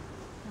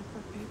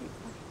 Rubber baby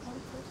buggy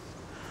bumpers.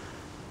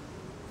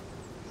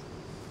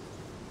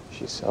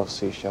 She sells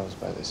seashells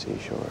by the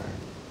seashore.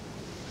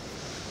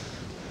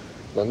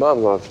 My mom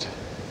loved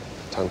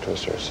tongue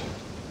twisters.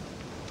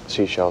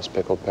 Seashells,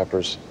 pickled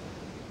peppers.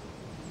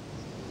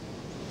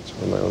 It's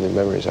one of my only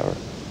memories of her.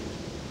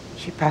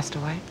 She passed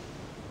away?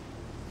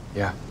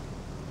 Yeah,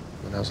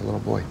 when I was a little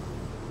boy.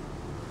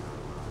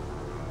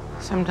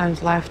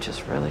 Sometimes life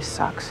just really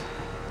sucks.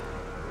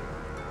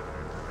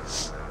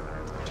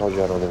 I told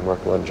you I'd only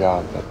work one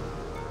job, but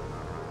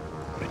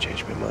I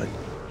changed my mind.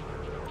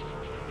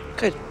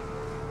 Good.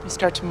 We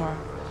start tomorrow.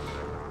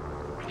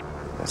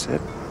 That's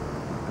it?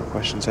 No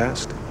questions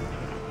asked?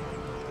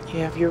 You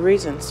have your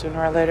reasons.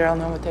 Sooner or later, I'll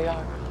know what they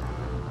are.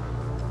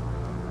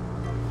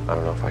 I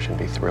don't know if I should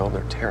be thrilled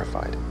or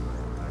terrified.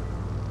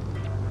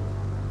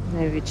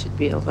 Maybe it should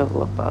be a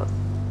little of both.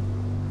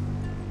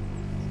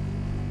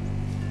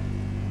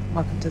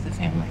 Welcome to the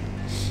family.